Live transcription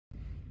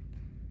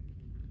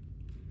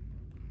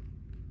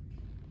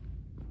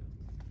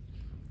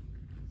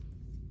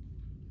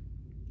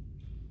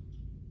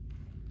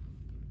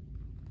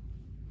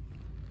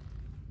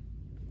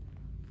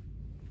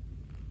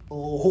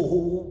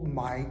Oh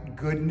my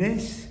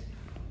goodness.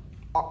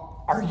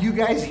 Are you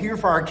guys here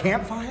for our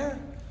campfire?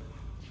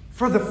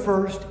 For the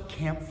first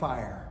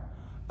campfire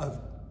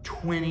of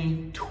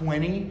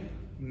 2020?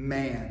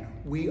 Man,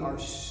 we are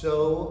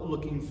so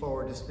looking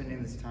forward to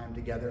spending this time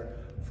together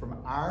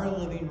from our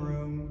living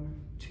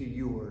room to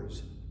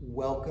yours.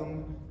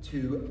 Welcome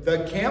to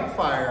the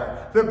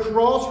campfire, the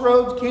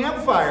Crossroads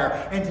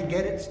Campfire. And to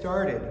get it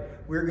started,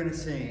 we're gonna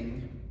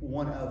sing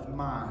one of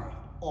my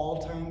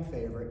all-time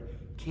favorite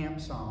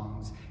camp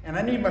songs. And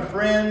I need my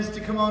friends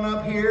to come on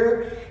up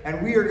here,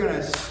 and we are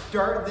gonna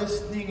start this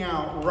thing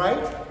out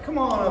right. Come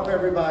on up,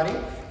 everybody.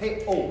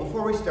 Hey,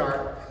 before we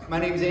start, my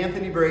name's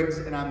Anthony Briggs,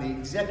 and I'm the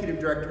Executive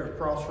Director of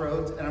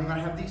Crossroads, and I'm gonna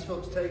have these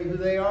folks tell you who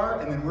they are,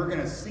 and then we're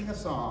gonna sing a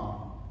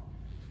song.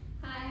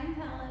 Hi, I'm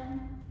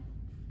Helen.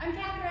 I'm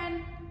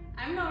Catherine.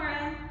 I'm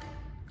Nora.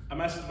 I'm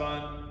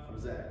Esteban. I'm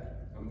Zach.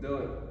 I'm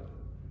Dylan.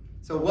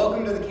 So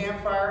welcome to the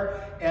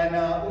campfire, and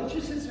let's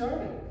just get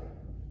started.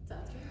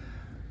 Sounds good.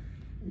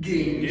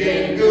 Ging,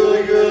 gang,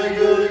 gooly, gooly,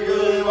 gooly,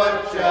 gooly,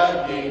 watch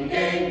out, ging,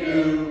 gang,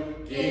 goo,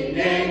 ging,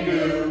 gang,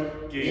 goo,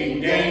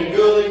 ging, gang,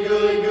 gooly,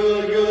 gooly,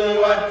 gooly, gooly,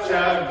 watch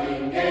out,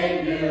 ging,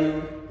 gang,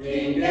 goo,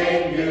 ging,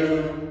 gang,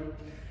 goo.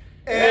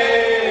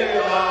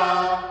 Ela,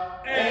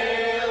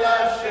 Ela,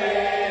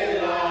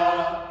 Sheila,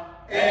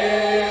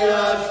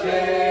 Ela,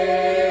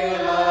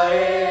 Sheila,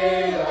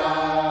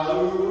 Ela,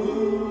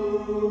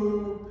 ooh.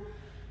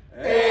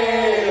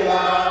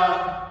 Ela,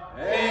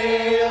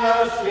 Ela,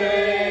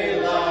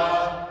 Sheila.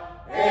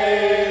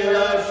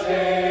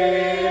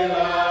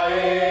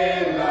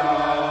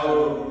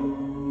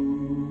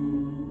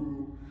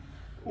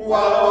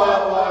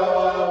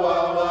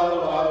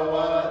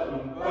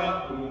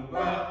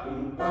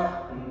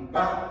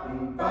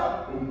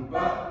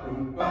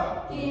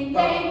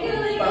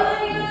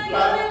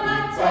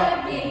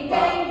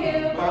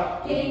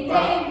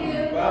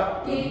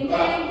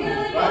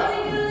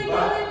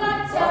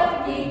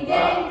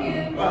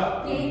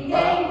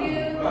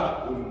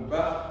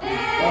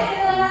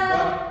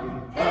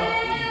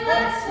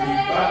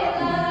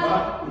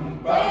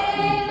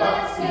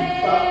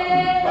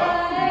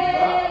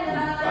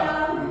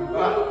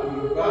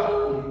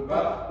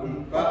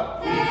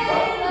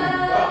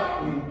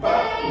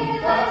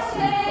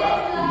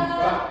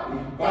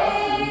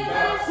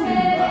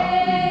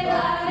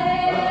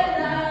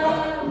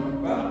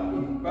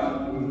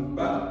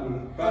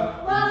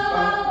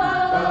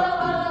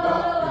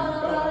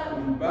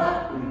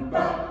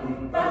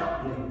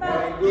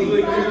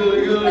 Gooly,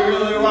 gooly, gooly,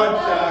 gooly,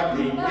 watch out,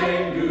 ging,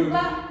 gang, goo,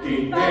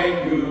 ging,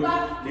 gang, goo,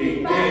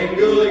 ging, gang,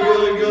 gooly,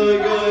 gooly, gooly,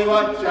 gooly,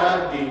 watch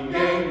out, ging,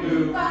 gang,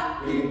 goo,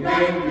 ging,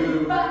 gang,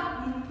 goo.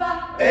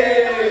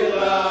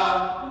 Ela,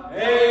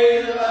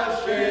 Ela,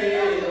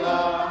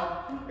 Sheila,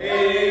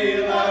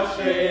 Ela,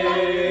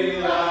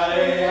 Sheila,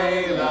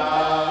 Ela,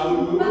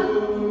 ooh.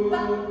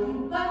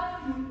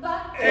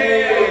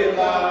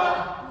 Ela,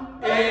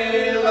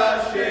 Ela,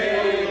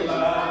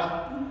 Sheila,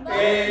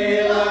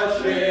 Ela,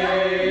 Sheila.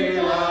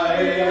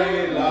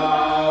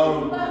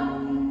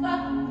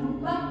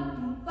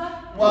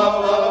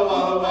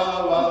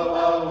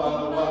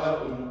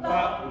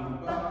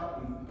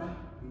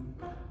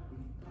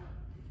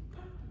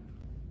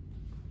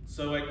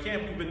 So at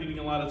camp, we've been eating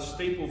a lot of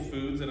staple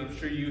foods, and I'm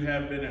sure you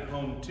have been at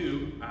home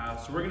too.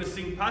 So we're gonna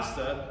sing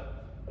pasta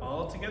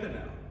all together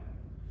now.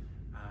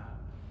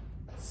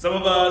 Some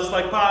of us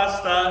like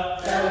pasta.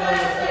 Some of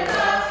us like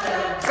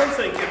pasta. Some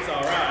think it's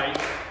all right.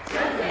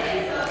 Some say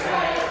it's all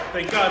right.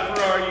 Thank God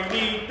for our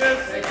uniqueness.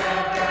 Thank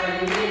God for our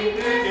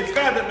uniqueness. It's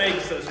God that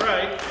makes us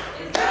right.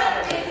 It's God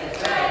that makes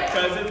us right.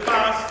 'Cause it's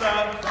pasta,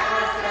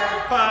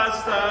 Pasta,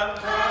 pasta,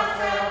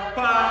 pasta,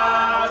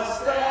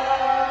 pasta.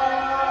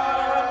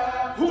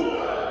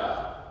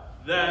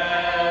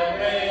 That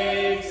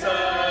makes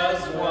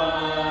us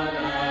one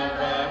of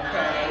a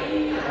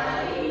kind.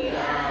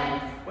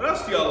 What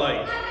else do y'all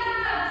like?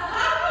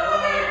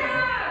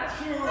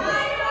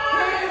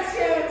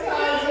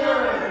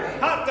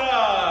 Hot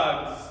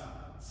dogs.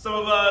 Some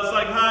of us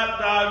like hot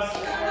dogs.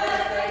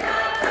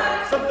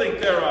 Some think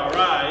they're all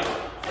right.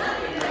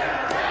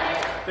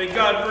 Thank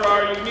God for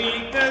our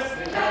uniqueness.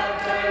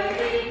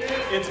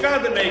 It's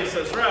God that makes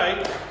us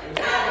right.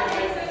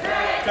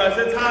 'Cause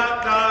it's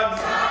hot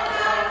dogs,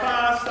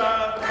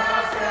 pasta,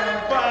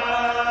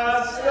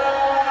 pasta.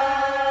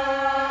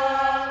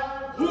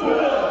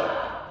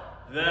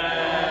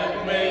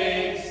 That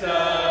makes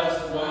us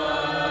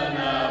one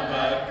of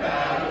a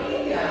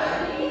kind.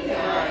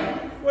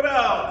 What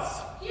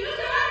else?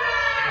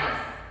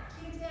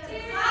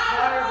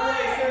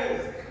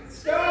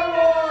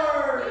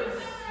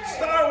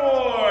 Star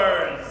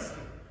Wars.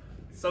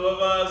 Some of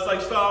us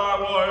like Star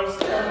Wars.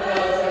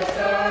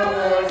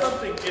 Some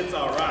think it's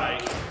all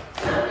right.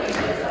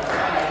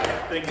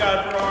 Thank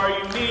God for our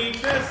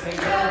uniqueness.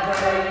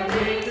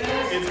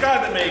 It's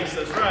God that makes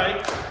us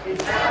right.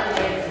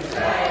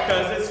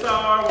 'Cause it's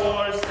Star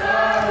Wars.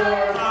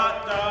 Hot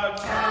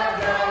dogs.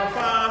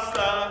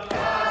 Pasta.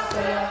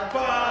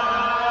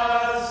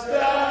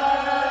 Pasta.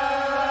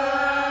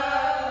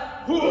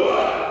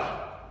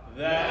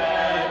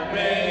 That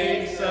makes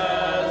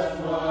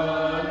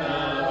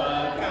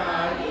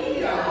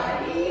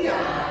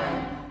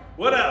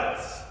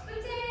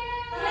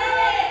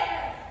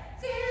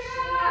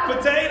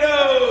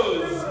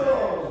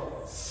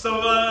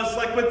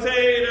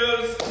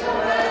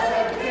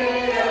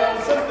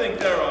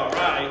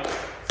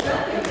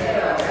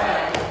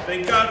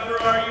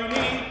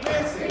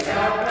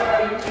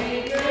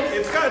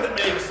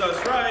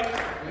us right.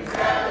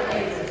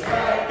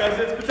 Because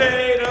it's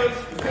potatoes,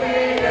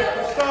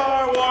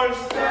 Star Wars,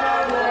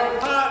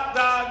 hot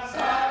dogs,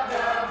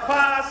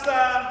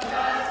 pasta,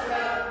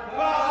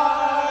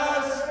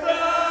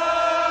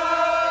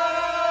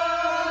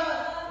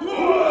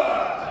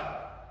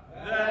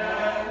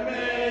 that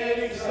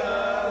makes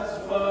us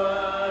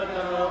one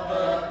of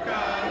a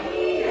kind.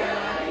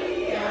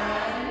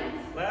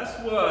 Last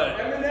one.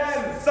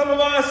 Some of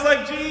us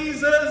like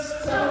Jesus.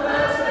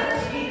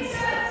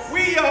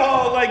 We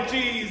all like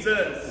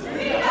Jesus.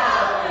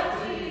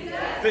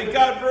 Thank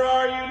God for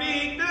our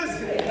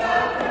uniqueness.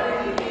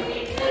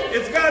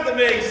 It's God that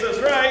makes us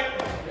right.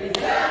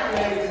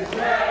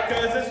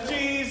 Because it's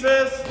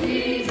Jesus.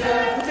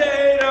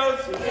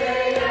 Potatoes.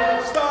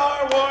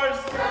 Star Wars.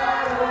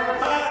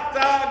 Hot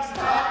dogs.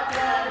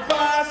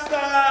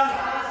 Pasta.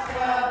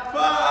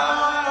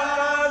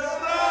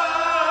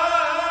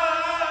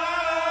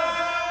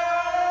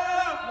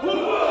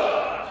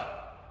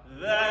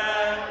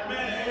 That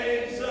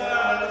makes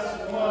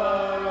us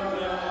one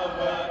of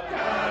a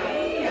kind.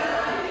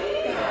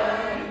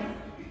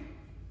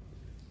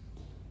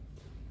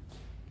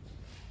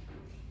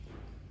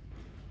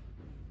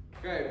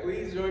 Okay,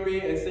 please join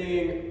me in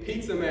singing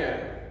Pizza Man.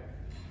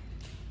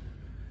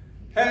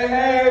 Hey,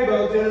 hey,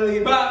 bo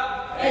diddly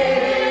bop.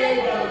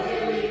 Hey, bo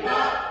diddly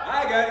bop.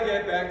 I gotta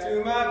get back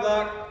to my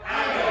block. I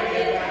gotta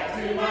get back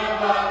to my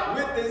block.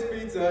 With this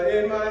pizza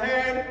in my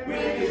hand.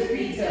 With this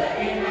pizza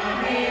in my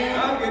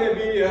hand. I'm gonna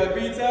be a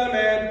pizza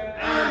man.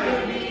 I'm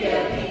gonna be a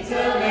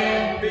pizza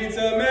man.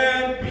 Pizza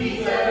man.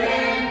 Pizza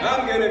man.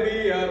 I'm gonna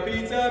be a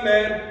pizza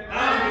man.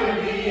 I'm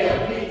gonna be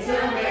a pizza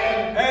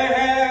man. Hey,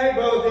 hey,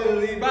 bo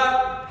diddly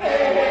bop.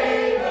 Hey,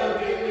 hey, bo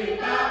diddly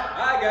bop.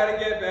 I gotta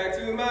get back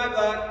to my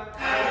block.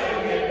 I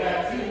gotta get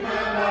back to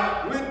my block.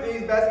 With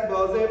these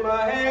basketballs in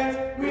my hands.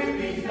 With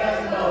these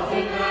basketballs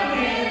in my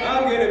hand.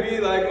 I'm gonna be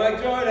like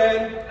Mike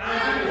Jordan.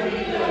 I'm gonna be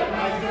like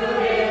Mike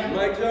Jordan.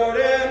 Mike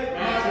Jordan.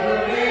 Mike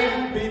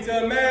Jordan. Pizza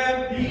man.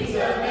 Pizza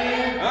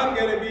man. I'm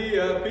gonna be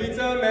a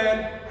pizza man.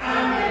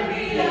 I'm gonna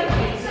be a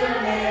pizza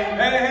man.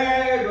 Hey,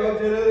 hey, go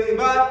diddly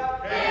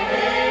bop. Hey,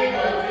 hey,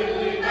 bo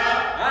diddly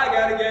bop. I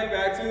gotta get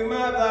back to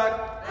my block.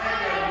 I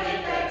gotta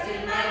get back to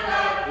my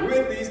block.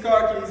 With these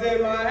car keys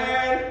in my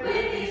hand.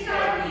 With these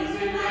car keys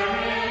in my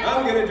hand.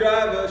 I'm gonna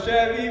drive a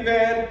Chevy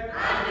van.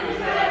 I'm gonna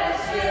drive a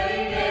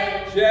Chevy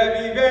van.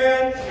 Chevy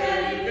van.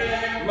 Chevy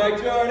van. Mike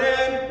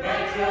Jordan.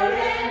 Mike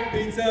Jordan.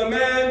 Pizza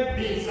man.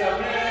 Pizza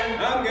man.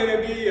 I'm gonna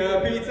be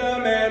a pizza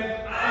man.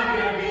 I'm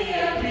gonna be a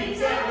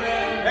pizza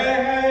man. Hey,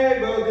 hey,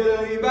 bo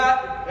diddly bop.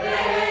 Hey,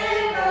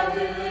 hey, bo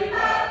diddly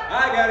bop. I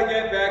gotta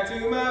get back to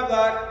my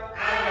block. I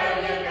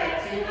gotta get back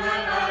to my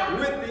block.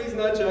 With these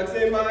nunchucks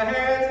in my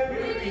hands.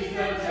 With these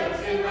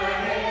nunchucks in my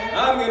hand.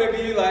 I'm gonna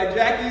be like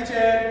Jackie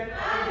Chan.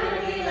 I'm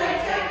gonna be like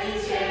Jackie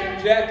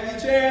Chan. Jackie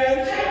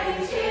Chan.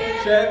 Jackie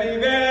Chan. Chevy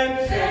van.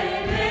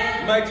 Chevy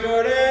van. Mike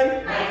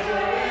Jordan. Mike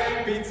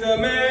Jordan. Pizza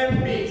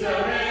man. Pizza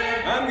man.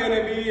 I'm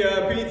gonna be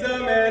a pizza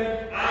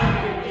man. I'm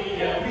gonna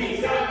be a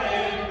pizza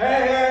man.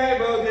 Hey, hey,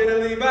 bo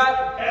diddly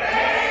bop. Hey,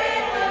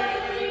 hey, bo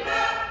diddly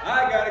bop.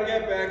 I gotta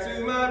get back to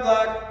my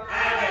block. I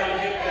gotta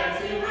get back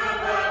to my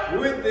block.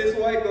 With this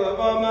white glove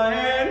on my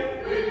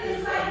hand. With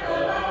this white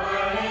glove on my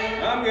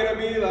hand. I'm gonna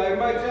be like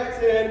Mike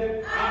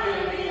Jackson. I'm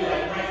gonna be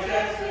like Mike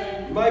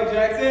Jackson. Mike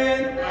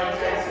Jackson. Mike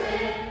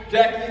Jackson.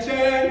 Jackie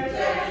Chan.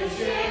 Jackie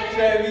Chan.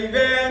 Chevy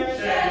van.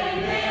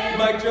 Chevy van.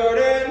 Mike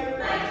Jordan.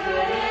 Mike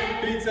Jordan.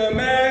 Pizza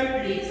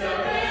man. Pizza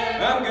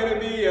man. I'm gonna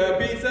be a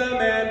pizza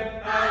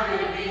man. I'm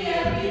gonna be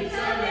a pizza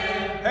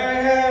man. Hey,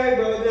 hey,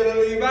 bo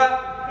diddly bop.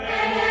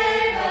 Hey,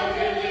 hey, bo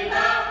diddly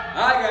bop. I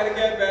gotta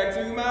get back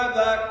to my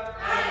block.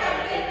 I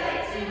gotta get back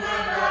to my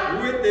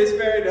block. With this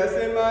fairy dust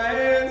in my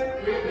hands.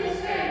 With this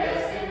fairy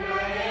dust in my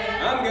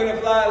hand. I'm gonna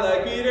fly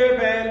like Peter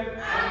Pan.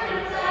 I'm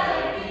gonna fly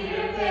like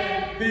Peter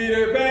Pan.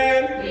 Peter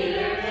Pan.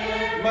 Peter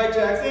Pan. Mike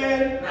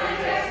Jackson. Mike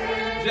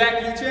Jackson.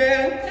 Jackie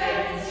Chan.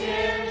 Jackie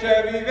Chan.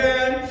 Chevy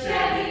van.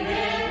 Chevy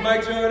van.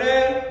 Mike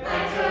Jordan.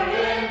 Mike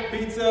Jordan.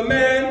 Pizza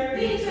man.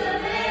 Pizza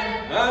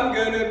man. I'm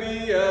gonna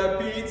be a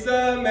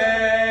pizza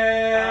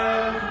man.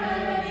 I'm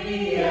gonna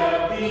be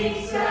a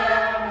pizza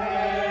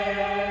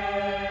man.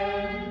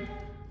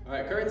 All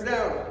right, curtains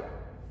down.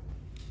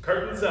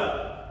 Curtains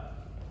up.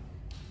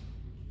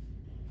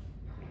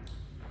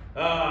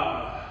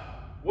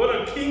 What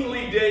a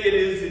kingly day it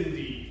is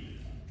indeed.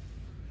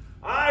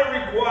 I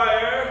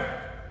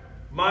require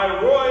my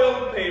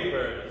royal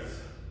papers.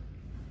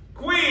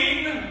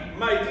 Queen,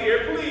 my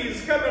dear,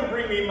 please come and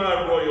bring me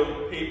my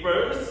royal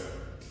papers.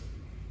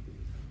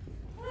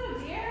 Hello,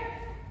 dear.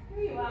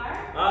 Here you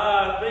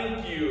are.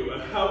 Thank you.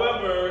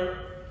 However,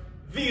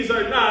 these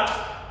are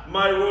not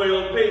my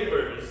royal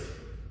papers.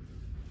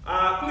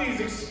 Please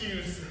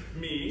excuse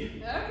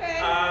me. Okay.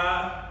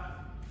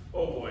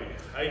 Oh boy,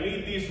 I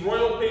need these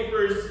royal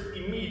papers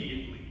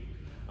immediately.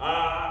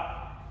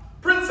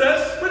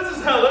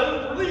 Princess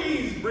Helen,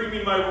 please bring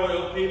me my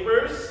royal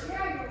papers. Here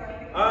are your royal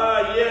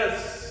papers.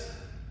 Yes.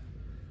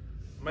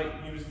 Might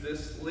use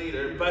this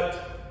later, but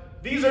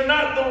these are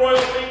not the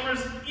royal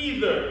papers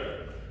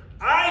either.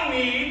 I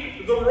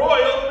need the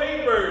royal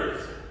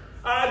papers.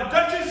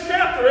 Duchess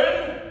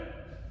Catherine,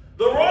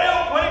 the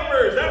royal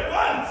papers at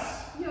once.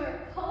 Your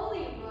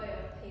holy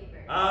royal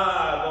papers.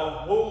 The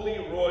holy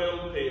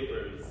royal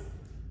papers.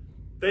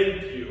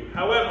 Thank you.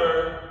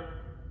 However,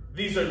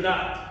 these are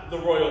not the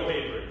royal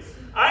papers.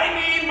 I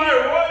need my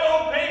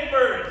royal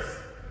papers.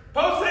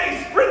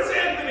 Posse, Prince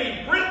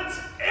Anthony,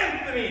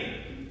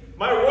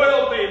 my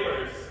royal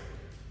papers.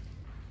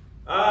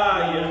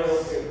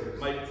 Yes,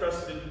 my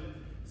trusted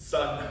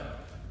son,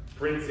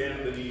 Prince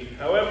Anthony.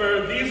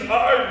 However, these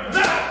are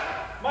not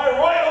my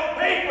royal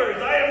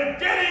papers. I am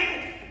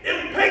getting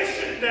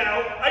impatient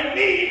now. I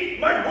need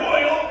my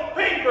royal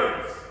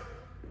papers.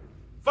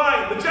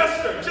 Fine, the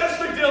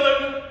Jester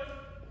Dillon.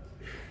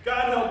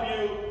 God help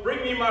you,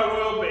 bring me my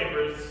royal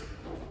papers.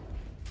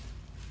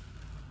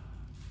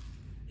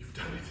 You've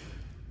done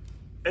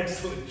it.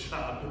 Excellent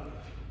job.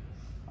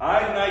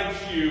 I knight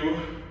you,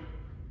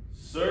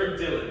 Sir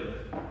Dillon,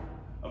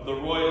 of the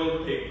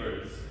royal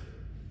papers.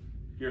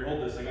 Here,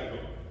 hold this, I gotta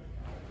go.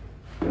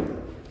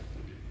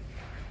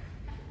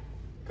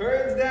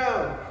 Curtains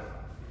down.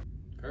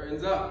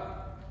 Curtains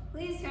up.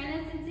 Please join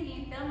us in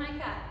singing Fill My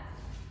Cup.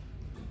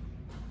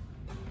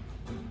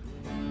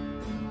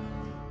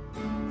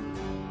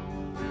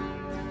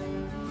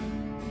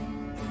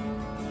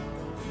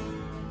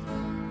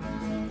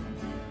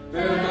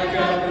 Fill my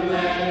cup and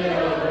let it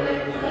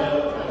overflow.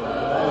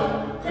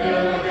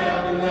 Fill my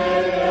cup and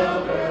let it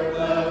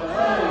overflow.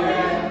 Oh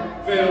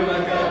yeah. Fill my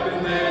cup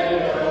and let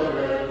it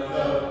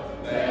overflow.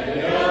 Let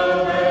it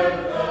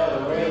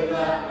overflow with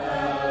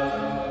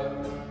love.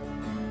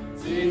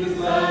 Jesus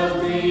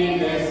loves me,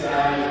 this I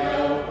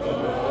know.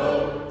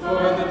 Oh,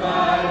 for the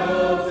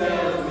Bible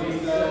tells me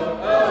so.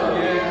 Oh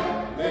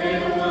yeah. They're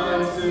the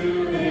ones to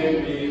him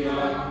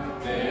belong.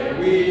 They're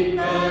weak,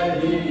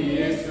 but he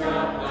is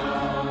strong.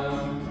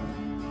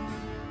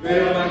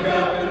 Fill my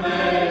cup and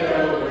let it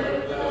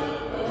overflow.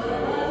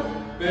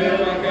 Fill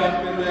my cup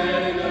and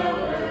let it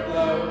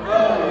overflow.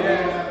 Oh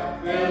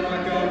yeah. Fill my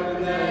cup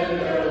and let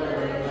it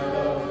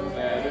overflow.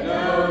 Let it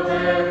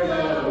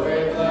overflow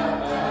with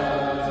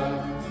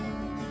love.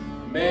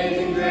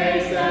 Amazing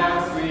grace, how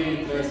sweet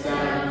the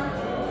sound.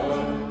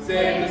 Oh,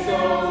 save the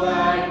soul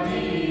like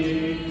me.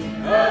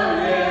 Oh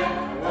yeah.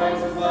 I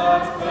once was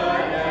lost,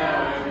 but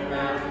now I'm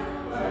found.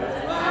 Was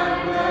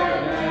blind, but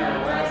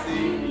now I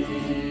see.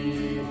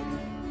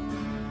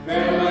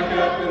 Fill my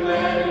cup and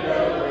let it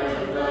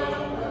overflow.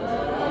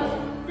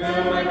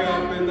 Fill my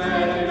cup and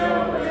let it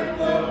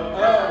overflow.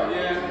 Oh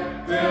yeah.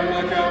 Fill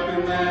my cup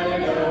and let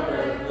it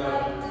overflow.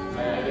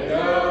 Let it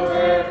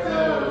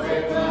overflow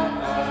with love.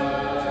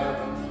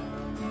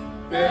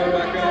 Fill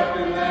my cup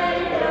and let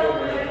it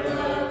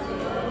overflow.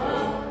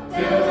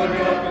 Fill my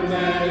cup and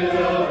let it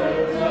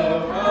overflow.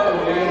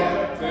 Oh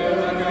yeah. Fill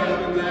my cup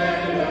and let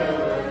it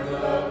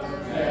overflow.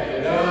 Let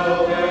it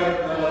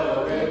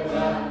overflow with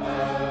love.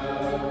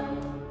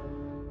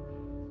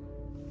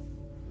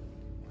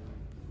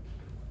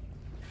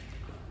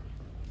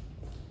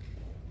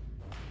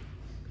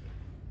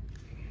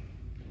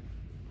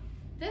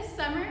 This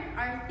summer,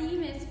 our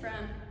theme is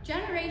from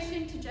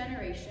generation to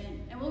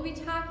generation, and we'll be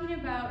talking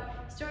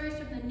about stories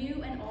from the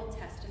New and Old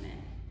Testament.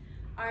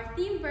 Our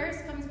theme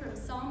verse comes from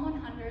Psalm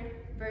 100,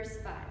 verse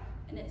 5,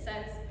 and it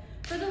says,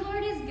 "For the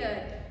Lord is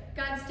good,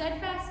 God's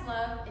steadfast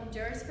love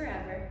endures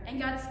forever,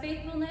 and God's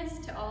faithfulness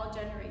to all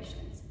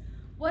generations."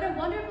 What a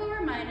wonderful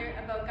reminder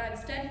about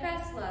God's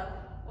steadfast love,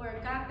 or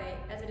agape,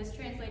 as it is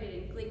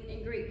translated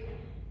in Greek,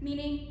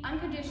 meaning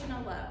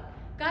unconditional love.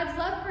 God's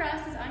love for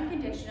us is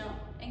unconditional,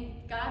 and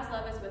God's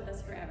love is with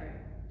us forever.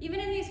 Even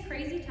in these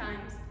crazy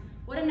times,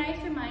 what a nice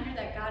reminder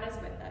that God is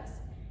with us.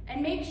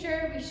 And make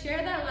sure we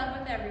share that love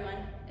with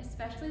everyone,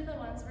 especially the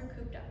ones we're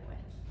cooped up with.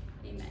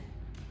 Amen.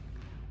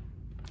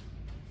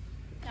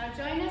 Now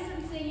join us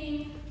in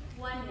singing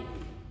One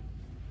Name.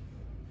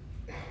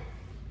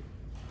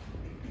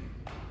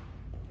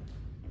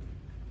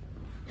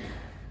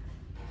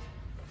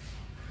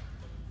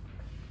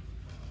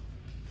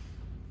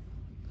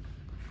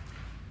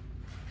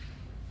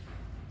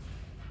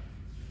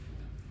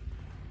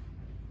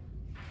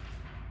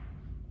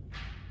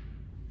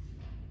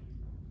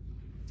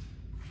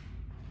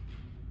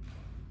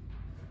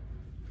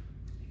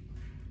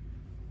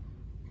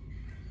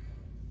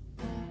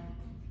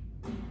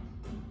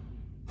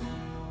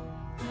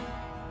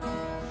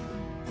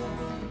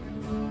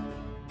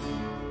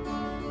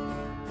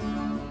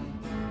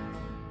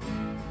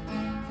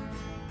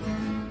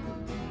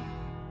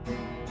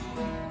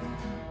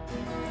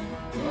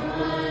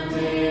 One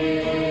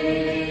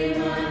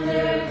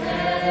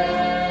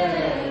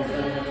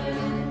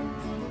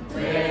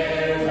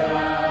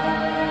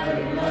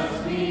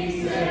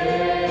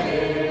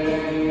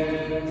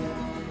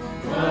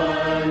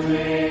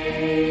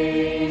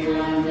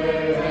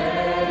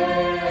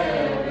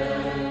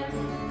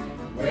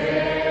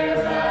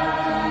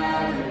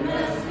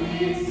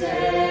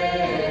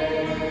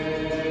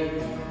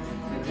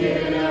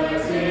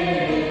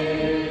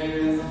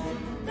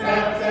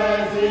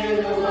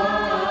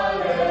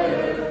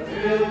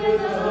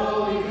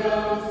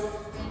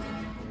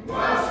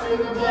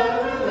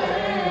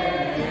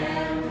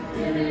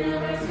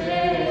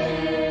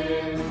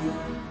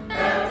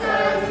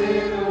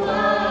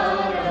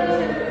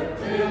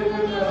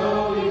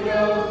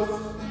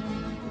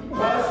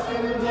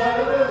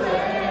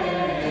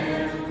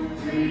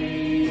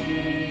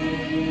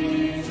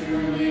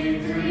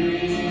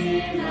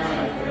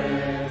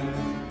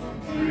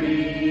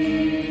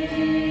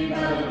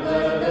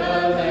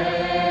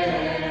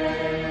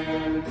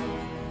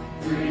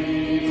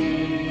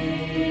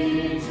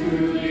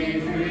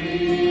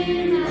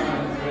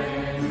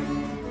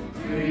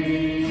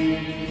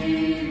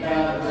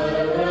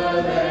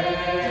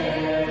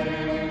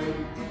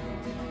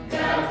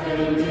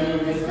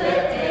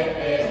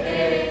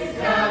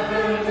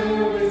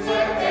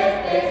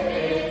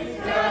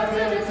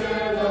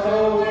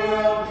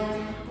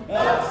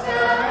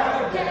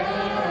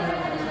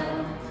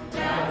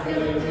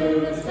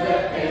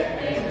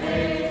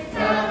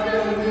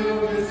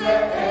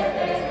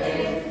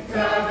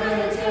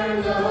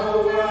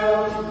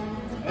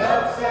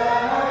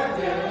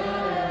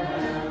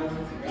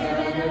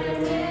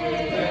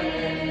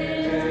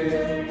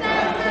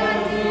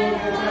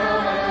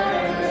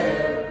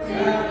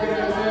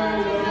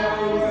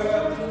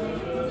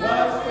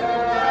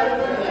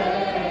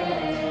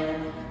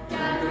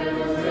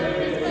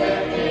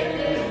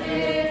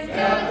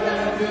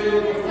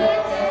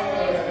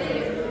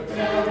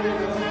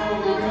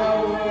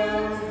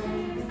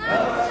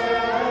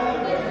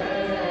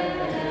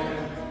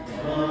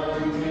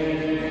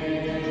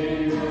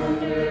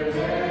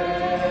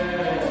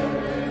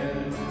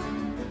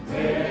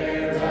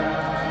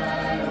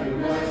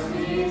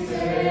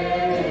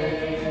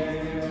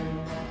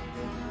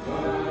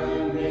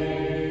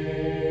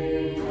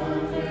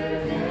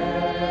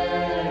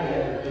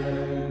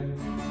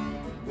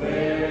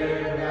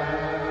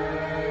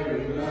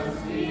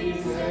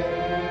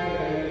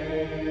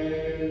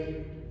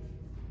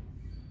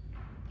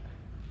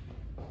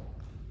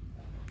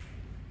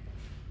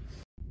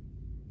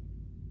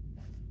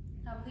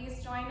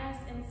Please join us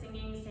in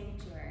singing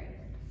Sanctuary.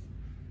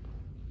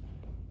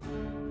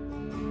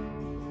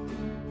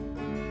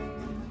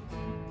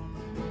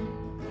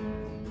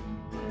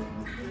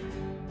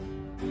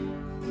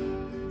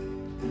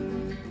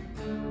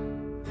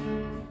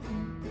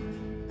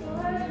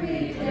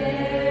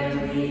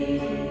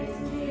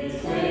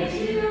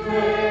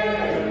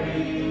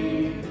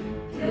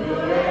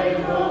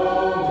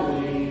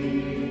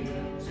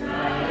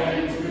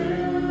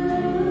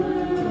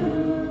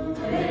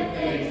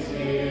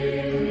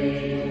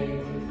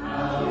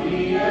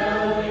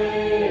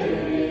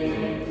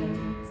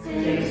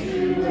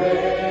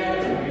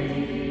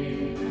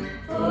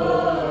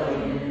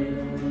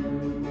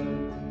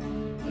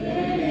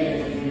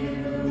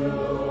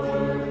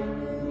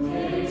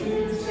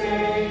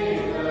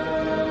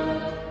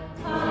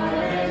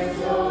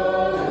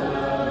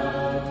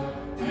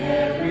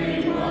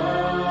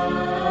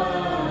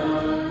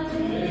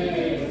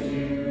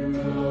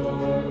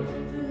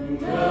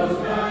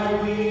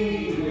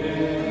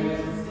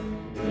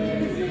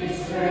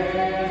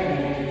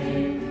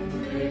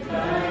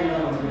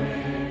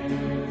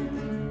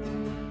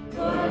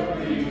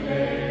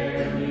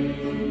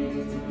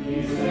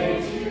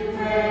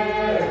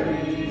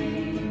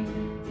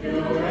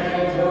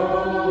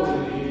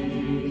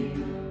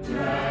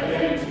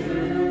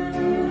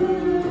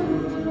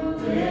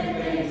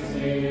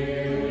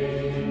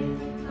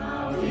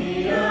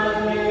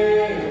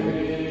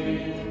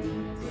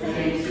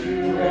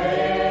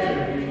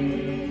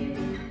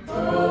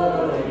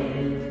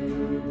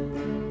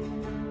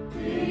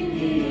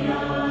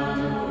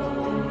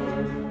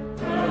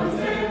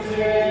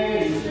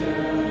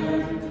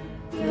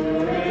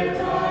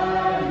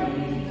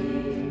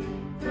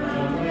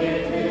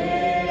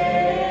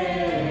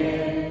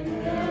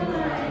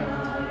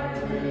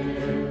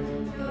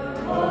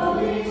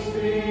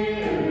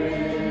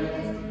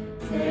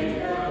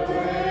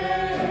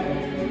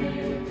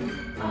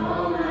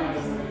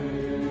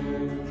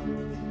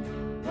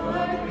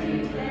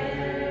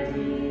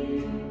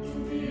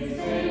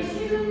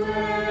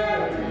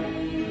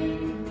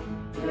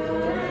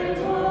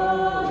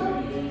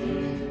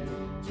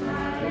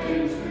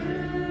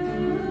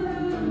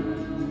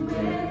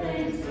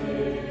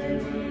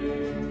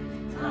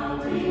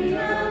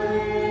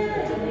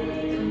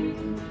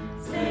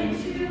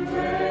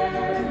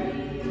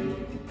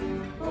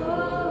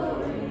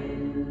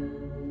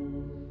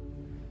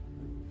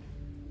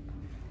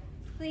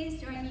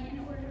 Please join me in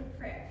a word of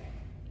prayer.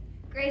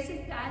 Gracious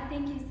God,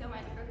 thank you so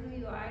much for who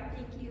you are.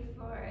 Thank you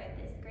for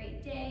this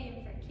great day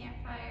and for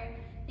Campfire.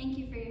 Thank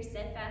you for your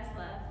steadfast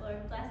love.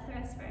 Lord, bless the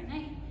rest of our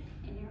night.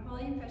 In your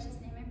holy and precious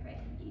name I pray.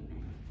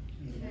 Amen.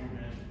 Amen.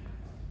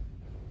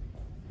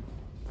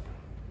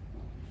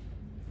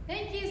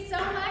 Thank you so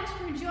much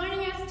for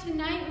joining us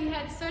tonight. We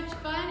had such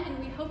fun, and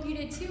we hope you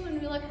did too,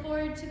 and we look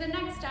forward to the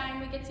next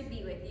time we get to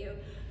be with you.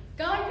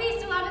 Go in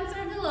peace to love and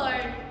serve the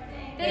Lord.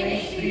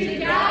 Thanks be to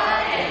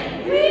God,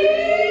 and we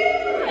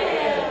will.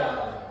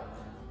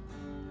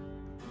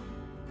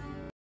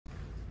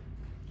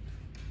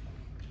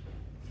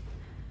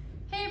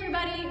 Hey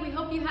everybody, we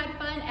hope you had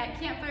fun at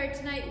Campfire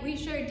tonight. We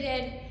sure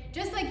did.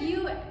 Just like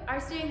you are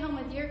staying home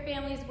with your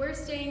families, we're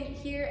staying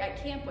here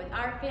at camp with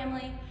our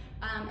family.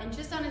 And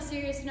just on a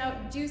serious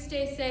note, do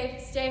stay safe,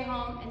 stay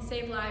home, and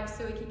save lives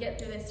so we can get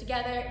through this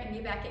together and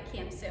be back at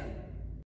camp soon.